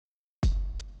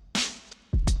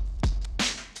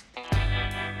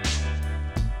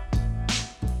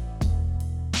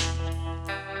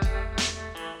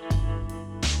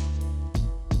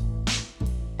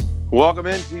Welcome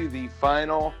into the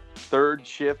final third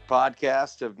shift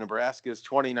podcast of Nebraska's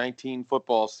 2019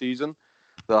 football season.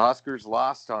 The Huskers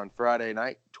lost on Friday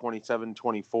night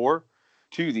 27-24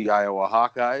 to the Iowa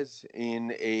Hawkeyes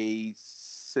in a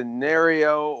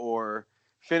scenario or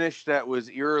finish that was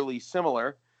eerily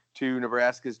similar to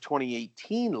Nebraska's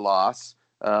 2018 loss,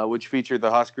 which featured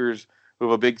the Huskers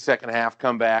with a big second half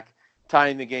comeback,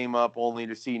 tying the game up only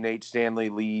to see Nate Stanley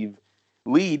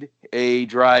lead a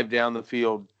drive down the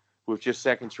field with just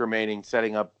seconds remaining,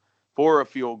 setting up for a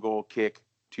field goal kick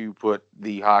to put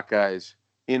the Hawkeyes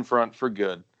in front for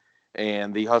good.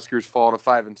 And the Huskers fall to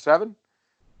 5-7,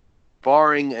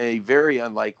 barring a very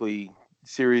unlikely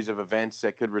series of events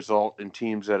that could result in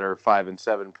teams that are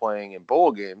 5-7 playing in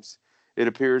bowl games. It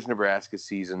appears Nebraska's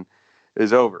season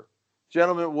is over.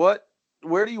 Gentlemen,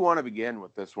 where do you want to begin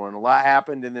with this one? A lot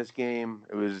happened in this game.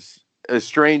 It was a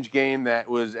strange game that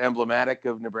was emblematic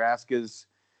of Nebraska's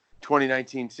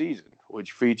 2019 season,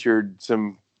 which featured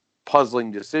some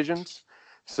puzzling decisions,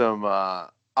 some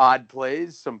odd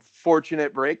plays, some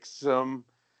fortunate breaks, some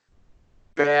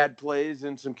bad plays,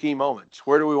 and some key moments.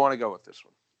 Where do we want to go with this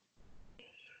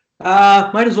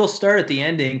one? Might as well start at the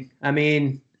ending. I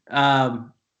mean,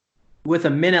 with a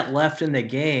minute left in the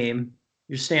game,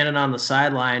 you're standing on the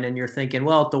sideline and you're thinking,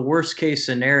 well, at the worst case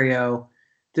scenario,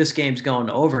 this game's going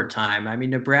to overtime. I mean,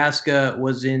 Nebraska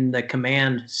was in the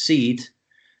command seat,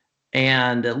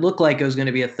 and it looked like it was going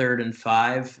to be a 3rd and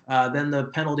 5. Then the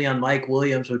penalty on Mike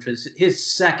Williams, which was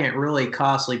his second really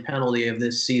costly penalty of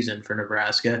this season for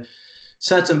Nebraska,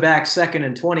 sets him back 2nd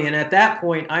and 20. And at that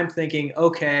point, I'm thinking,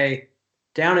 okay,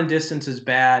 down and distance is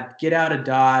bad. Get out of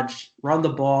Dodge, run the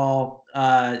ball,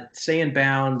 stay in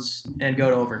bounds, and go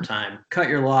to overtime. Cut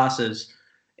your losses.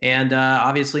 And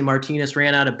obviously Martinez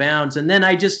ran out of bounds. And then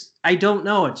I don't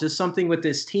know. It's just something with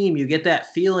this team. You get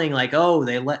that feeling like, oh,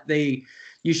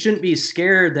 you shouldn't be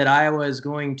scared that Iowa is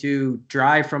going to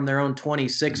drive from their own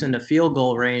 26 into field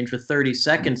goal range with 30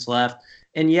 seconds left.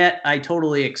 And yet I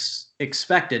totally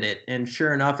expected it. And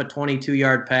sure enough, a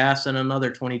 22-yard pass and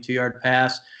another 22-yard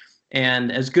pass.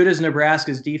 And as good as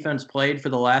Nebraska's defense played for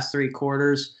the last 3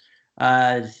 quarters,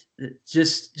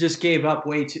 just gave up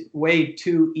way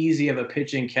too easy of a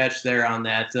pitch and catch there on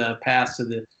that pass to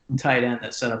the tight end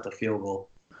that set up the field goal.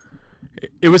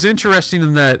 It was interesting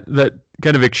in that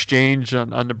kind of exchange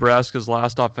on Nebraska's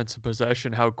last offensive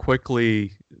possession, how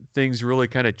quickly things really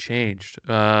kind of changed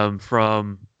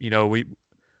from, we've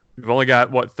only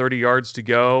got 30 yards to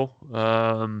go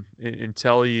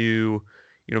until you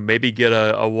maybe get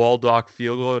a Waldock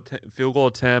field goal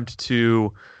attempt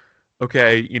to,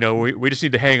 okay, we just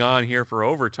need to hang on here for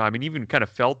overtime. And even kind of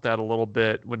felt that a little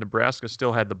bit when Nebraska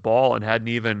still had the ball and hadn't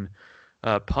even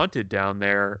punted down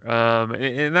there.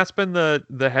 And that's been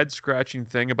the head scratching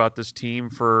thing about this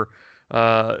team for,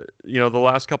 the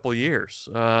last couple of years.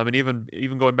 And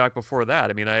even going back before that,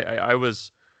 I mean, I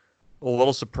was a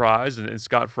little surprised, and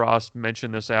Scott Frost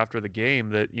mentioned this after the game,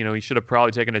 that, he should have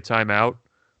probably taken a timeout,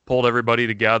 pulled everybody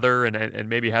together, and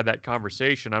maybe had that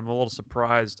conversation. I'm a little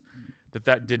surprised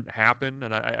that didn't happen.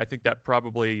 And I think that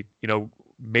probably,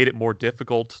 made it more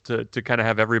difficult to kind of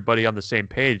have everybody on the same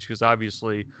page, because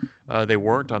obviously they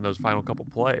weren't on those final couple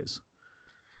plays.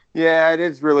 Yeah, it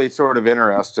is really sort of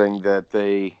interesting that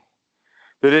they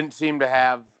didn't seem to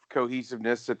have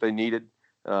cohesiveness that they needed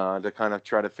to kind of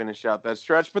try to finish out that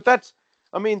stretch. But that's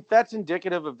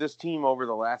indicative of this team over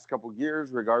the last couple of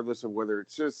years, regardless of whether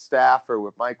it's just staff or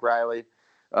with Mike Riley.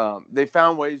 They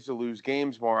found ways to lose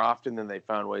games more often than they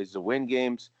found ways to win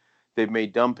games. They've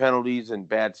made dumb penalties in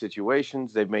bad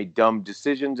situations. They've made dumb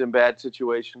decisions in bad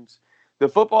situations. The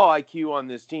football IQ on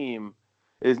this team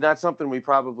is not something we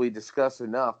probably discuss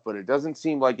enough, but it doesn't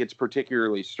seem like it's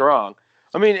particularly strong.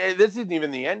 I mean, this isn't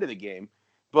even the end of the game,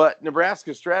 but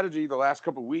Nebraska's strategy the last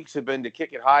couple of weeks had been to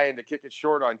kick it high and to kick it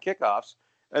short on kickoffs.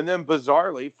 And then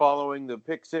bizarrely, following the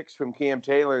pick 6 from Cam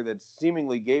Taylor that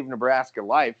seemingly gave Nebraska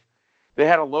life, they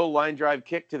had a low line drive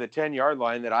kick to the 10-yard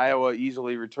line that Iowa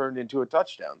easily returned into a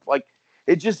touchdown. Like,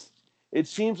 it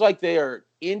seems like they are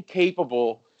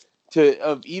incapable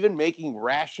of even making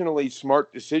rationally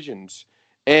smart decisions.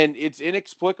 And it's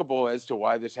inexplicable as to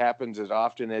why this happens as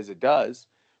often as it does.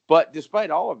 But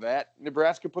despite all of that,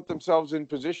 Nebraska put themselves in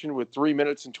position with 3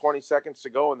 minutes and 20 seconds to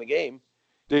go in the game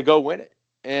to go win it.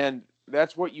 And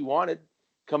that's what you wanted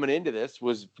coming into this,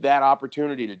 was that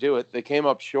opportunity to do it. They came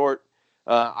up short.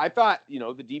 I thought,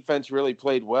 the defense really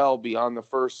played well beyond the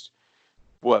first,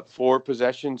 4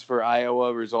 possessions for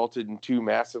Iowa resulted in 2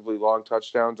 massively long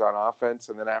touchdowns on offense.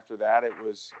 And then after that, it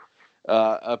was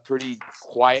a pretty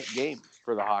quiet game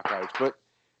for the Hawkeyes. But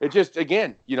it just,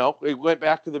 again, it went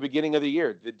back to the beginning of the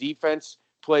year. The defense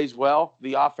plays well,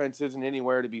 the offense isn't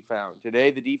anywhere to be found.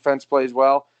 Today, the defense plays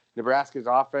well. Nebraska's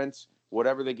offense,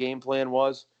 whatever the game plan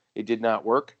was, it did not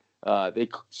work. They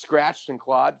scratched and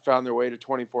clawed, found their way to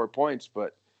 24 points,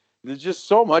 but there's just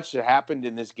so much that happened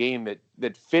in this game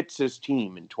that fits this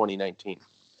team in 2019.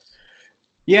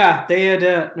 Yeah, they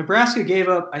had Nebraska gave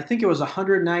up, I think it was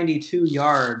 192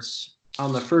 yards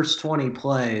on the first 20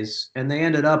 plays, and they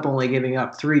ended up only giving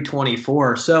up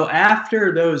 324. So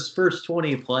after those first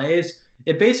 20 plays,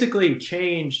 it basically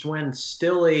changed when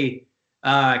Stille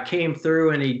came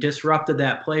through and he disrupted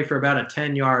that play for about a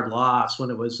 10-yard loss when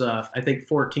it was, I think,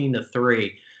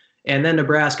 14-3. And then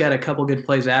Nebraska had a couple good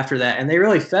plays after that, and they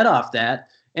really fed off that.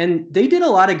 And they did a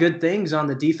lot of good things on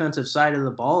the defensive side of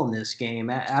the ball in this game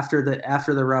after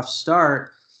the rough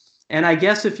start. And I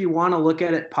guess if you want to look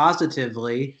at it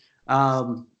positively,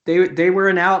 they were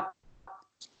an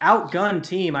outgunned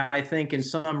team, I think, in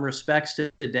some respects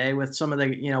today with some of the,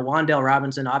 Wan'Dale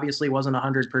Robinson obviously wasn't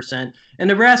 100%. And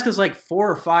Nebraska's like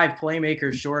 4 or 5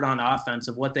 playmakers short on offense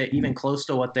of what they even close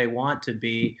to what they want to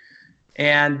be.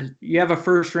 And you have a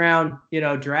first round,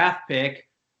 draft pick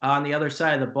on the other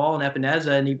side of the ball in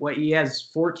Epineza, and he has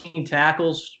 14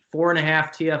 tackles,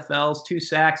 4.5 TFLs, 2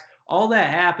 sacks. All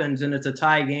that happens, and it's a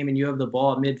tie game, and you have the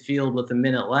ball at midfield with a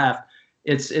minute left.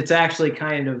 It's actually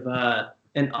kind of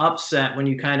an upset when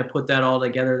you kind of put that all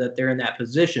together that they're in that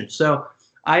position. So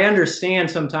I understand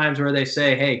sometimes where they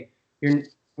say, hey,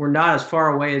 we're not as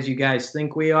far away as you guys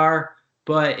think we are,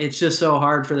 but it's just so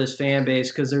hard for this fan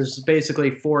base because there's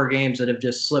basically 4 games that have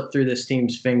just slipped through this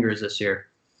team's fingers this year.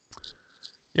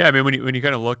 Yeah, I mean, when you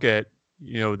kind of look at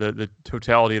the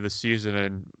totality of the season,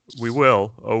 and we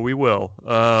will. We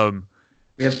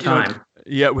have time.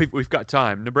 We've got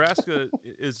time. Nebraska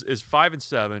is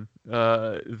 5-7.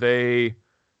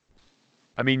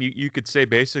 You could say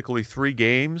basically 3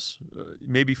 games,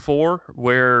 maybe 4,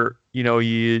 where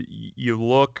you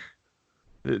look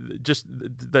just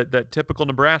that typical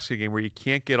Nebraska game where you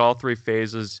can't get all 3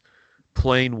 phases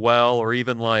playing well, or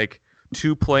even like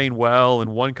 2 playing well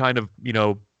and 1 kind of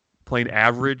playing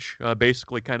average,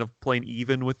 basically kind of playing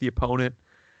even with the opponent.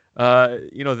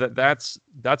 That's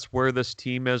where this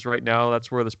team is right now. That's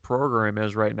where this program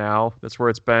is right now. That's where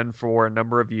it's been for a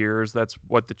number of years. That's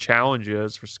what the challenge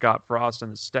is for Scott Frost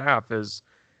and the staff is,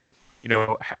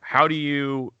 how do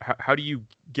you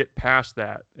get past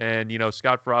that? And,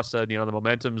 Scott Frost said, the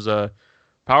momentum's a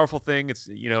powerful thing. It's,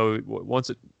 once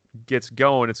it gets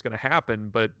going, it's going to happen.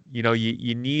 But,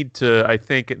 you need to, I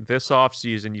think this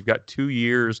offseason, you've got 2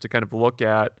 years to kind of look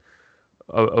at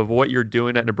of what you're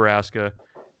doing at Nebraska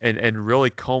and really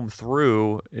comb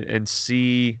through and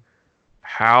see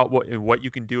what you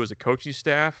can do as a coaching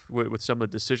staff with some of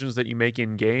the decisions that you make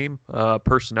in game,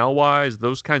 personnel wise,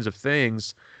 those kinds of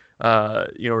things,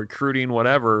 recruiting,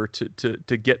 whatever,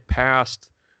 to get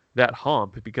past that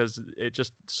hump, because it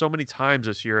just so many times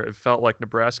this year it felt like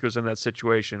Nebraska was in that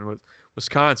situation with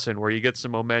Wisconsin where you get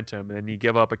some momentum and you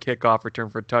give up a kickoff return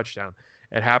for a touchdown.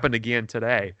 It happened again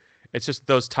today. It's just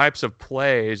those types of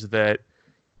plays that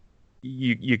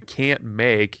you can't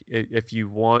make if you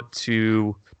want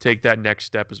to take that next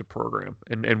step as a program,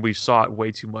 and we saw it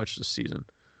way too much this season.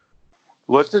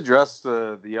 Let's address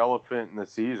the elephant in the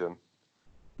season.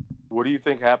 What do you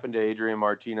think happened to Adrian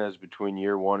Martinez between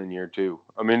year 1 and year 2?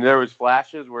 I mean, there was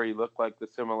flashes where he looked like the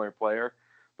similar player,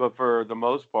 but for the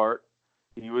most part,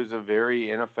 he was a very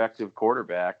ineffective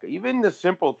quarterback. Even the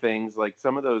simple things like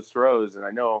some of those throws, and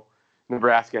I know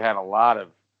Nebraska had a lot of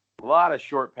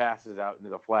short passes out into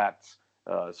the flats,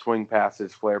 swing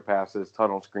passes, flare passes,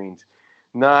 tunnel screens.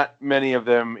 Not many of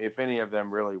them, if any of them,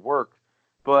 really worked.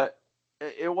 But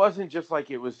it wasn't just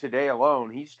like it was today alone.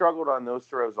 He struggled on those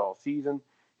throws all season.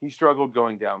 He struggled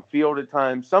going downfield at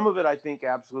times. Some of it, I think,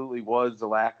 absolutely was the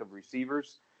lack of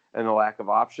receivers and the lack of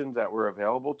options that were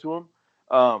available to him.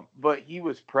 But he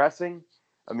was pressing.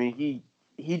 I mean,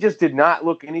 he just did not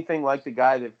look anything like the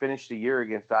guy that finished the year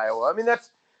against Iowa. I mean,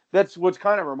 that's what's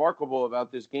kind of remarkable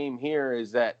about this game here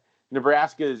is that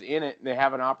Nebraska is in it and they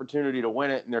have an opportunity to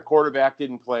win it, and their quarterback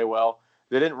didn't play well.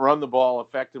 They didn't run the ball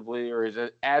effectively or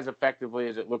as effectively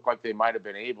as it looked like they might have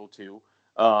been able to.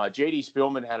 J.D.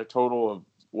 Spielman had a total of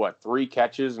 3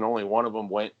 catches, and only 1 of them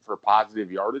went for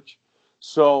positive yardage.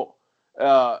 So,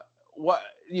 going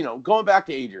back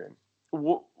to Adrian,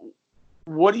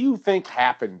 what do you think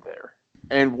happened there?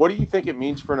 And what do you think it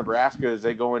means for Nebraska as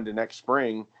they go into next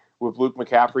spring with Luke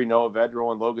McCaffrey, Noah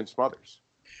Vedral, and Logan Smothers?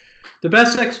 The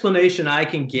best explanation I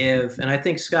can give, and I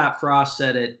think Scott Frost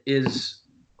said it, is,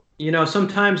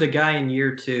 sometimes a guy in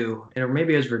year 2, or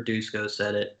maybe as Verduzco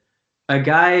said it, a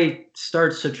guy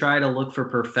starts to try to look for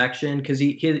perfection because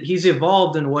he's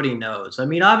evolved in what he knows. I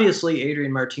mean, obviously,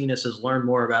 Adrian Martinez has learned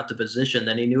more about the position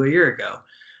than he knew a year ago.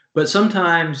 But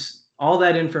sometimes all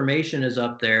that information is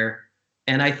up there,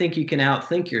 and I think you can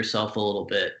outthink yourself a little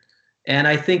bit. And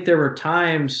I think there were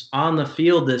times on the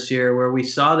field this year where we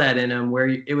saw that in him, where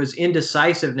it was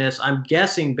indecisiveness. I'm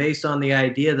guessing based on the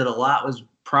idea that a lot was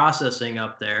processing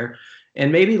up there.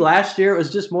 And maybe last year it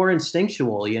was just more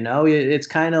instinctual, It's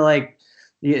kind of like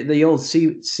the old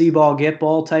see ball, get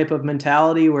ball type of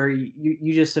mentality where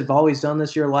you just have always done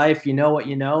this your life. You know what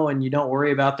you know, and you don't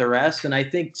worry about the rest. And I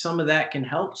think some of that can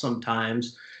help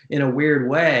sometimes in a weird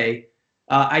way.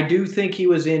 I do think he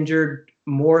was injured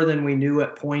more than we knew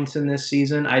at points in this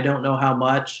season. I don't know how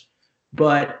much,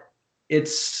 but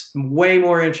it's way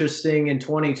more interesting in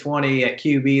 2020 at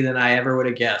QB than I ever would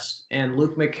have guessed. And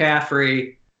Luke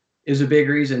McCaffrey is a big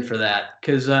reason for that,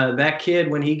 because that kid,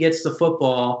 when he gets the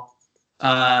football,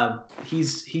 he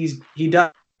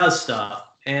does stuff,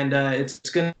 and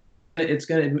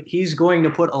he's going to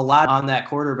put a lot on that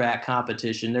quarterback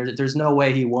competition. There's no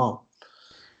way he won't.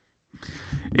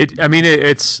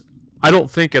 I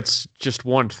don't think it's just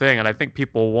one thing, and I think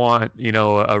people want,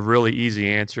 a really easy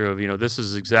answer of, this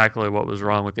is exactly what was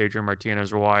wrong with Adrian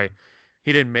Martinez, or why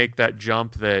he didn't make that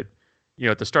jump that,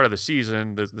 at the start of the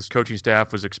season, this coaching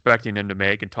staff was expecting him to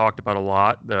make and talked about a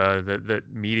lot, that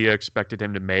media expected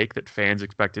him to make, that fans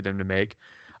expected him to make.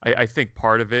 I think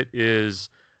part of it is,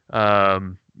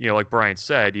 like Brian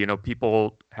said,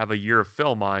 people have a year of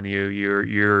film on you.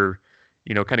 You're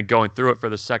kind of going through it for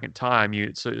the second time.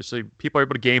 So people are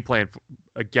able to game plan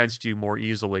against you more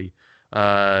easily.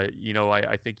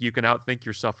 I think you can outthink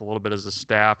yourself a little bit as a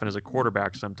staff and as a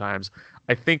quarterback sometimes.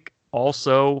 I think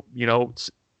also,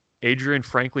 Adrian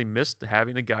frankly missed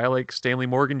having a guy like Stanley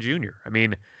Morgan Jr. I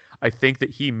mean, I think that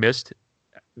he missed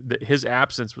that his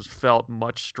absence was felt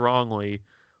much strongly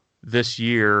this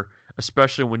year,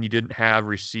 especially when you didn't have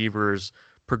receivers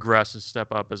progress and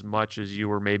step up as much as you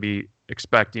were maybe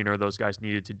expecting or those guys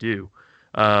needed to do.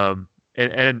 And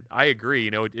I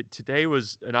agree, today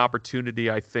was an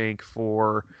opportunity, I think,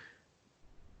 for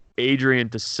Adrian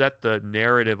to set the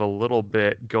narrative a little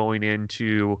bit going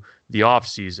into the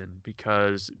offseason,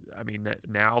 because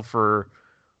now for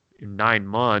 9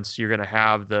 months you're going to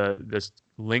have this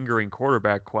lingering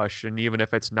quarterback question, even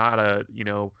if it's not a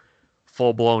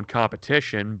full-blown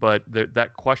competition, but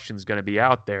that question's going to be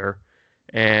out there,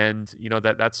 and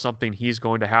that's something he's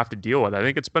going to have to deal with. I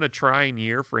think it's been a trying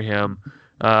year for him,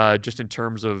 just in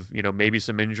terms of maybe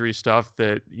some injury stuff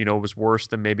that was worse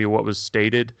than maybe what was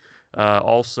stated.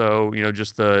 Also,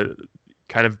 just the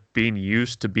kind of being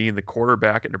used to being the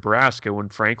quarterback at Nebraska when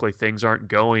frankly things aren't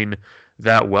going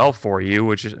that well for you,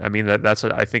 which is, that's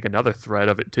I think another thread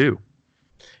of it too.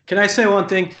 Can I say one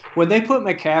thing? When they put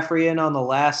McCaffrey in on the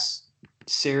last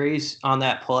series on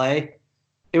that play,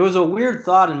 it was a weird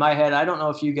thought in my head. I don't know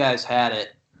if you guys had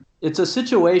it. It's a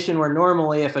situation where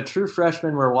normally if a true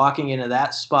freshman were walking into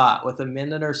that spot with a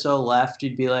minute or so left,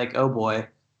 you'd be like, oh boy,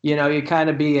 you'd kind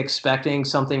of be expecting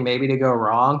something maybe to go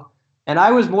wrong. And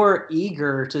I was more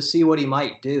eager to see what he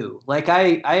might do. Like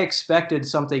I expected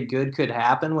something good could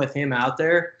happen with him out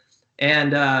there.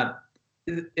 And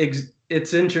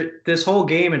this whole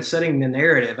game and setting the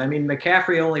narrative. I mean,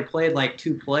 McCaffrey only played like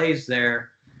 2 plays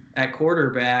there at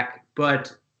quarterback,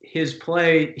 but his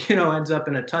play, ends up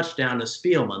in a touchdown to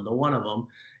Spielman, the one of them.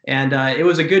 And it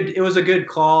was a good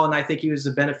call, and I think he was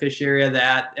the beneficiary of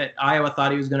that. Iowa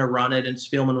thought he was going to run it, and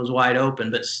Spielman was wide open.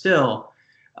 But still,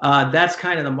 that's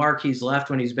kind of the mark he's left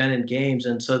when he's been in games,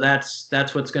 and so that's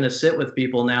what's going to sit with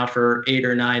people now for 8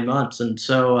 or 9 months. And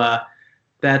so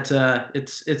it's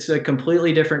a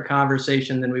completely different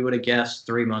conversation than we would have guessed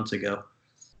 3 months ago.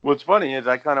 What's funny is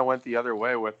I kind of went the other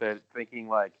way with it, thinking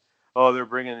like, oh, they're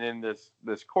bringing in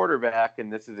this quarterback,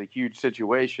 and this is a huge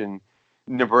situation.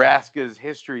 Nebraska's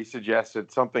history suggests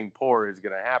that something poor is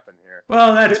going to happen here.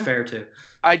 Well, that's fair too.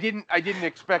 I didn't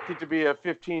expect it to be a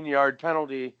 15-yard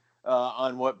penalty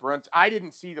on what Brunt. I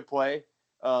didn't see the play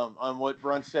on what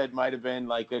Brunt said might have been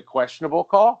like a questionable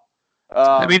call.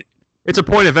 It's a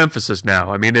point of emphasis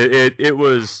now. It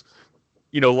was,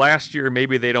 last year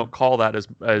maybe they don't call that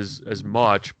as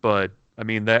much, but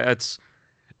that's.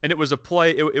 And it was a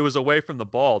play. It was away from the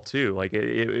ball too. Like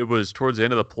it was towards the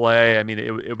end of the play.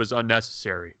 It was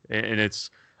unnecessary. And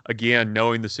it's, again,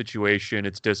 knowing the situation,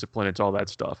 it's discipline, it's all that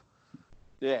stuff.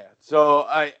 Yeah. So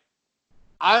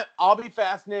I'll be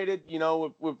fascinated.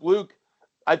 With Luke,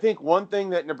 I think one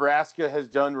thing that Nebraska has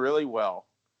done really well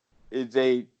is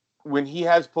when he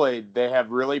has played, they have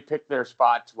really picked their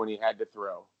spots when he had to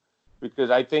throw,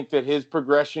 because I think that his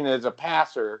progression as a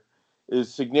passer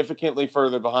is significantly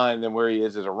further behind than where he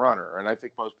is as a runner. And I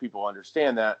think most people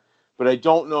understand that, but I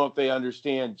don't know if they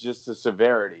understand just the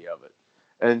severity of it.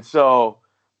 And so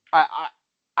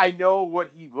I know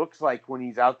what he looks like when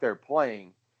he's out there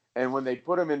playing. And when they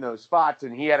put him in those spots,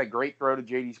 and he had a great throw to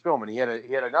J.D. Spillman. He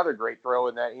had another great throw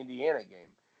in that Indiana game.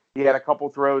 He had a couple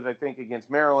throws, I think, against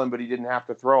Maryland, but he didn't have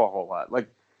to throw a whole lot. Like,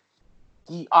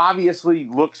 he obviously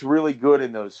looks really good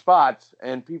in those spots,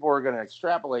 and people are going to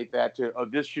extrapolate that to, oh,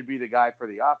 this should be the guy for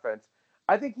the offense.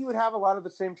 I think he would have a lot of the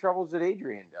same troubles that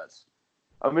Adrian does.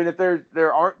 I mean, if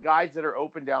there aren't guys that are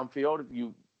open downfield,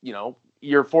 if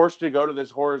you're forced to go to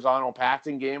this horizontal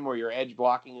passing game where your edge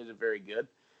blocking isn't very good.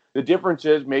 The difference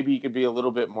is maybe you could be a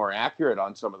little bit more accurate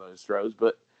on some of those throws,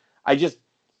 but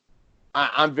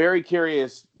I'm very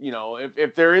curious,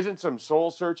 if there isn't some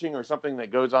soul searching or something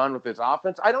that goes on with this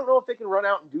offense. I don't know if they can run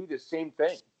out and do the same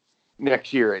thing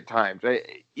next year at times.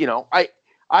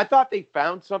 I thought they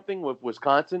found something with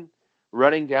Wisconsin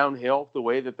running downhill the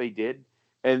way that they did,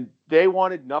 and they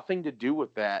wanted nothing to do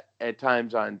with that at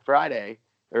times on Friday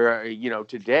or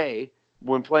today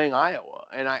when playing Iowa.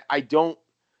 And I don't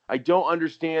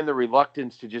understand the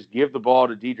reluctance to just give the ball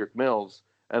to Dedrick Mills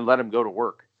and let him go to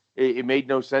work. It made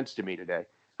no sense to me today.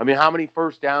 I mean, how many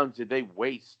first downs did they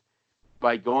waste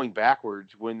by going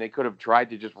backwards when they could have tried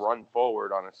to just run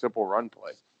forward on a simple run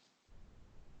play?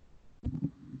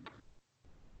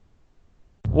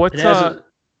 Go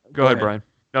ahead, Brian.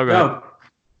 No, go ahead.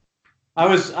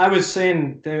 I was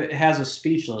saying that it has a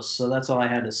speechless, so that's all I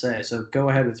had to say. So go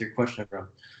ahead with your question, bro.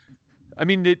 I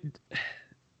mean,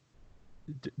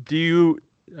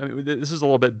 this is a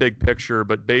little bit big picture,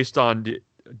 but based on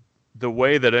the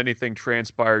way that anything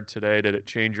transpired today, did it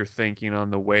change your thinking on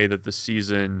the way that the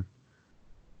season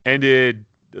ended,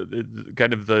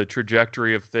 kind of the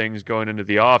trajectory of things going into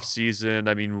the off season?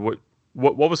 I mean,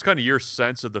 what was kind of your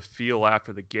sense of the feel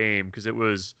after the game?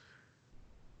 Because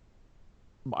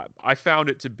I found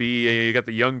it to be, you got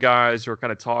the young guys who are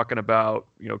kind of talking about,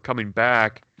 coming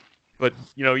back, but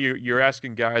you're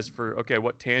asking guys for, okay,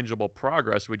 what tangible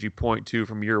progress would you point to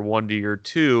from year 1 to year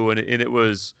 2? And it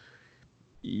was,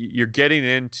 you're getting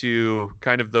into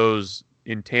kind of those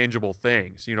intangible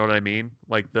things. You know what I mean?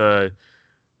 Like the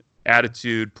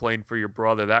attitude, playing for your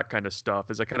brother, that kind of stuff.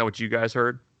 Is that kind of what you guys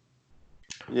heard?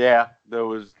 Yeah, that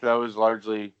was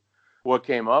largely what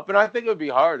came up. And I think it would be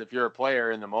hard if you're a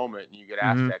player in the moment and you get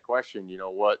asked that question,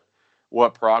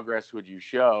 what progress would you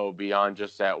show beyond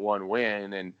just that one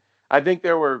win? And I think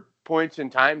there were points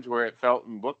and times where it felt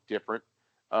and looked different.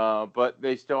 But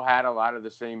they still had a lot of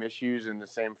the same issues and the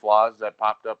same flaws that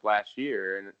popped up last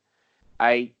year. And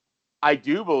I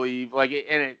do believe,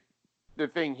 the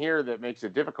thing here that makes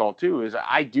it difficult too is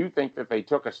I do think that they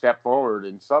took a step forward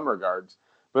in some regards,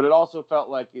 but it also felt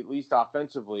like, at least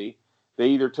offensively, they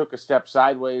either took a step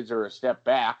sideways or a step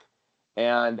back.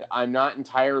 And I'm not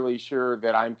entirely sure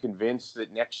that I'm convinced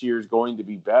that next year is going to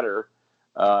be better,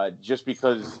 just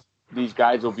because these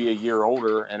guys will be a year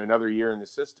older and another year in the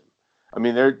system. I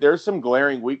mean, there's some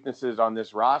glaring weaknesses on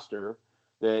this roster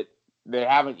that they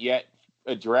haven't yet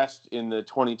addressed in the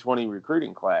 2020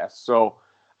 recruiting class. So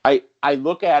I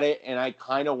look at it and I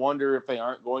kind of wonder if they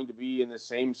aren't going to be in the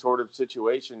same sort of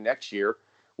situation next year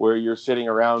where you're sitting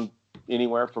around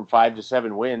anywhere from 5 to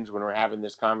 7 wins when we're having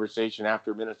this conversation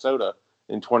after Minnesota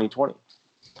in 2020.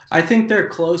 I think they're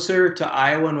closer to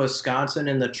Iowa and Wisconsin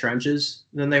in the trenches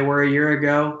than they were a year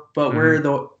ago. But where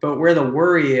the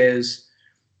worry is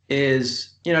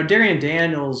Darian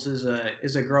Daniels is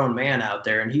a grown man out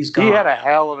there, and he's gone. He had a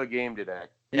hell of a game today.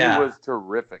 Yeah. He was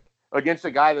terrific against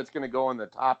a guy that's going to go in the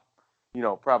top,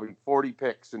 probably 40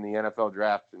 picks in the NFL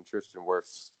draft, in Tristan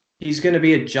Wirfs. He's going to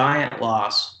be a giant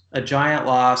loss.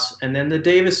 And then the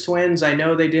Davis twins, I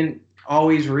know they didn't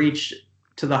always reach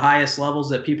to the highest levels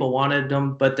that people wanted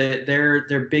them, but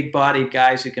they're big-bodied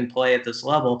guys who can play at this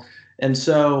level. And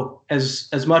so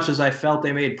as much as I felt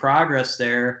they made progress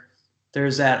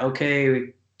there's that,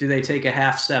 okay, do they take a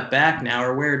half step back now,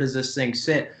 or where does this thing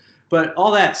sit? But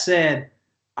all that said,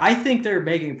 I think they're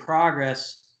making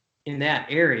progress in that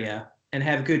area and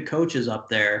have good coaches up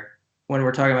there when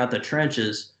we're talking about the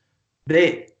trenches.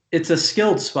 It's a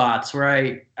skilled spots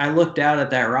where I looked out at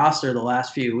that roster the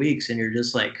last few weeks, and you're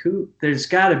just like, there's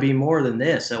got to be more than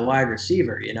this at wide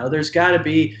receiver. There's got to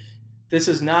be, this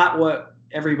is not what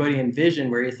everybody envisioned,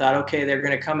 where you thought, okay, they're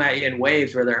going to come at you in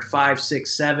waves where there are 5,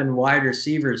 6, 7 wide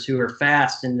receivers who are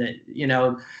fast and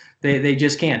they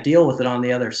just can't deal with it on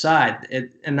the other side.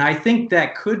 And I think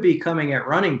that could be coming at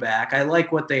running back. I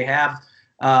like what they have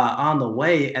on the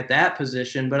way at that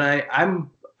position, but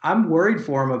I'm worried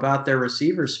for them about their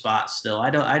receiver spot still. I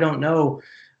don't know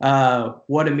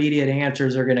what immediate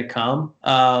answers are going to come.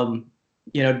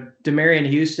 Demarion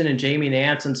Houston and Jamie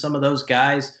Nance and some of those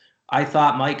guys I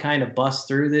thought might kind of bust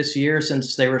through this year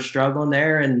since they were struggling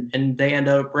there, and they end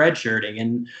up redshirting.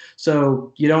 And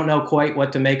so you don't know quite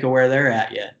what to make of where they're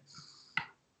at yet.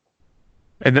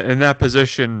 And that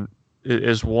position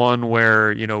is one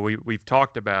where, we've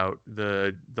talked about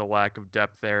the lack of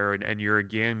depth there, and you're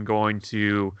again going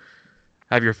to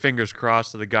have your fingers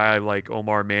crossed that a guy like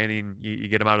Omar Manning, you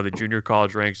get him out of the junior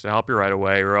college ranks to help you right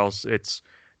away, or else it's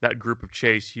that group of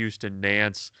Chase, Houston,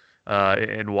 Nance,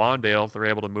 and Wandale, if they're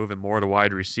able to move him more to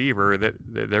wide receiver, that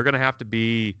they're going to have to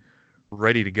be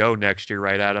ready to go next year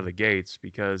right out of the gates,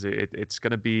 because it's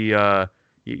going to be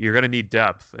you're going to need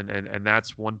depth, and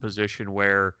that's one position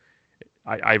where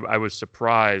I was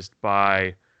surprised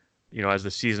by, as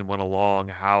the season went along,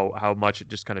 how much it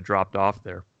just kind of dropped off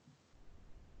there.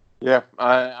 Yeah,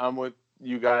 I'm with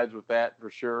you guys with that for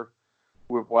sure.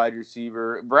 With wide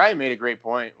receiver, Brian made a great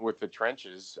point with the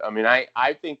trenches. I mean,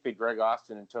 I think that Greg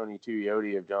Austin and Tony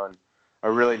Tuioti have done a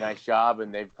really nice job,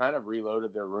 and they've kind of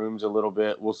reloaded their rooms a little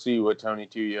bit. We'll see what Tony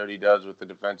Tuioti does with the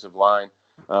defensive line,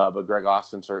 but Greg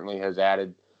Austin certainly has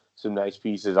added some nice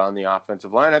pieces on the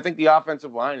offensive line. I think the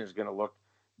offensive line is going to look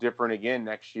different again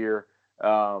next year.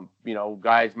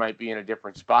 Guys might be in a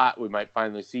different spot. We might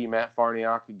finally see Matt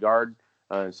Farniok guard.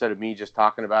 Instead of me just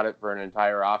talking about it for an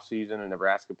entire offseason and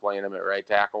Nebraska playing him at right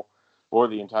tackle for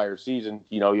the entire season,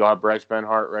 you'll have Bryce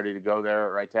Benhart ready to go there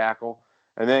at right tackle.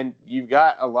 And then you've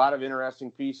got a lot of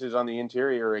interesting pieces on the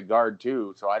interior at guard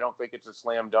too. So I don't think it's a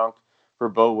slam dunk for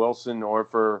Bo Wilson or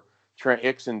for Trent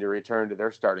Hickson to return to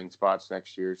their starting spots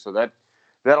next year. So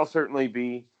that'll certainly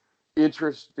be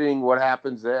interesting what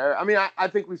happens there. I mean, I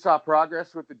think we saw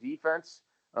progress with the defense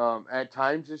at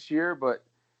times this year, but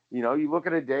you look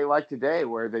at a day like today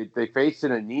where they faced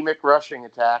an anemic rushing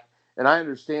attack, and I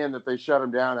understand that they shut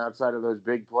them down outside of those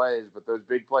big plays, but those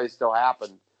big plays still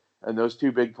happened, and those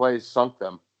two big plays sunk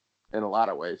them in a lot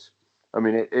of ways. I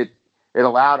mean, it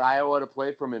allowed Iowa to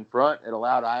play from in front. It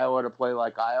allowed Iowa to play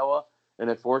like Iowa, and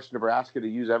it forced Nebraska to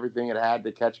use everything it had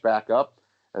to catch back up,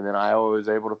 and then Iowa was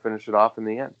able to finish it off in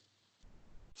the end.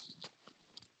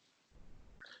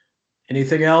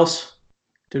 Anything else?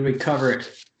 Did we cover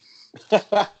it?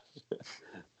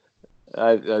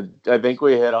 I think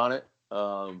we hit on it.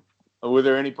 Were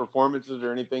there any performances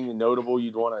or anything notable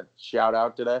you'd want to shout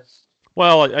out today?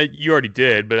 Well, you already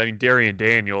did, but I mean, Darian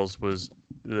Daniels was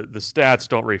the stats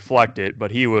don't reflect it,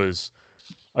 but he was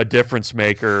a difference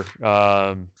maker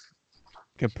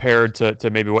compared to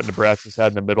maybe what Nebraska's had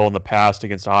in the middle in the past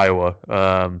against Iowa.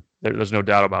 There's no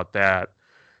doubt about that.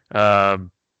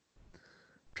 I'm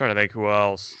trying to think who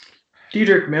else.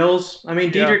 Dedrick Mills. I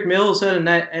mean, Dedrick Mills had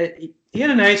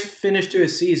a nice finish to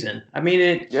his season. I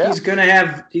mean, he's gonna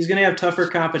have tougher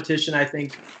competition, I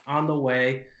think, on the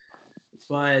way.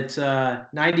 But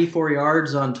 94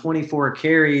 yards on 24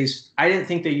 carries. I didn't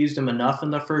think they used him enough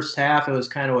in the first half. It was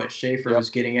kind of what Schaefer was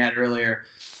getting at earlier,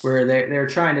 where they're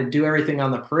trying to do everything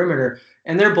on the perimeter,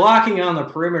 and their blocking on the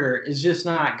perimeter is just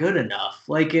not good enough.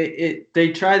 Like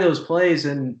they try those plays,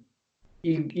 and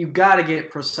you got to get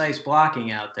precise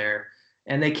blocking out there.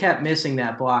 And they kept missing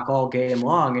that block all game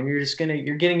long, and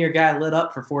you're getting your guy lit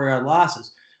up for 4-yard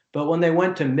losses. But when they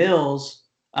went to Mills,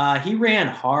 he ran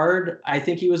hard. I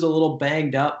think he was a little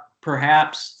banged up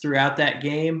perhaps throughout that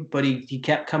game, but he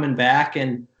kept coming back,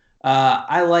 and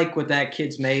I like what that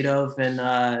kid's made of,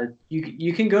 and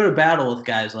you can go to battle with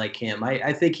guys like him.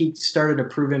 I think he started to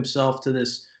prove himself to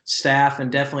this staff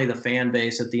and definitely the fan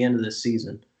base at the end of this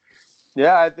season.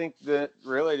 Yeah, I think that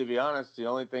really, to be honest, the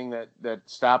only thing that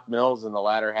stopped Mills in the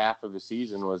latter half of the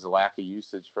season was the lack of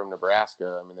usage from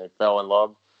Nebraska. I mean, they fell in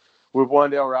love with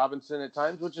Wan'Dale Robinson at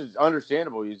times, which is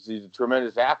understandable. He's a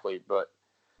tremendous athlete, but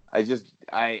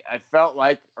I felt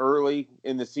like early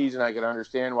in the season I could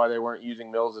understand why they weren't using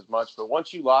Mills as much. But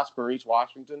once you lost Maurice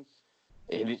Washington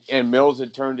and Mills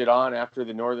had turned it on after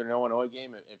the Northern Illinois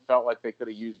game, it felt like they could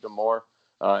have used him more.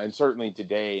 And certainly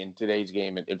today, in today's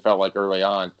game, it felt like early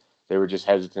on they were just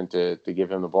hesitant to give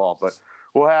him the ball. But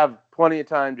we'll have plenty of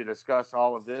time to discuss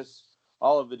all of this,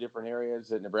 all of the different areas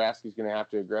that Nebraska is going to have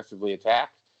to aggressively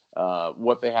attack,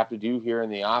 what they have to do here in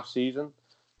the offseason.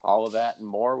 All of that and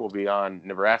more will be on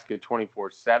Nebraska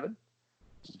 24/7.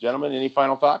 Gentlemen, any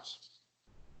final thoughts?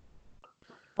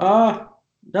 No.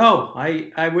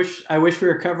 I wish we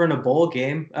were covering a bowl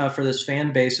game for this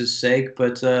fan base's sake,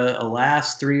 but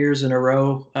alas, 3 years in a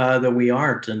row that we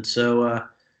aren't, and so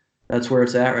that's where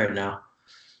it's at right now.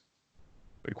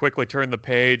 We quickly turn the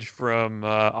page from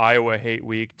Iowa Hate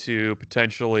Week to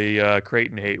potentially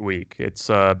Creighton Hate Week. It's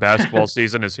basketball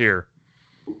season is here.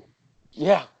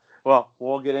 Yeah. Well,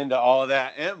 we'll get into all of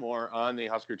that and more on the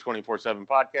Husker 24/7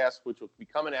 podcast, which will be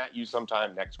coming at you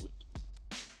sometime next week.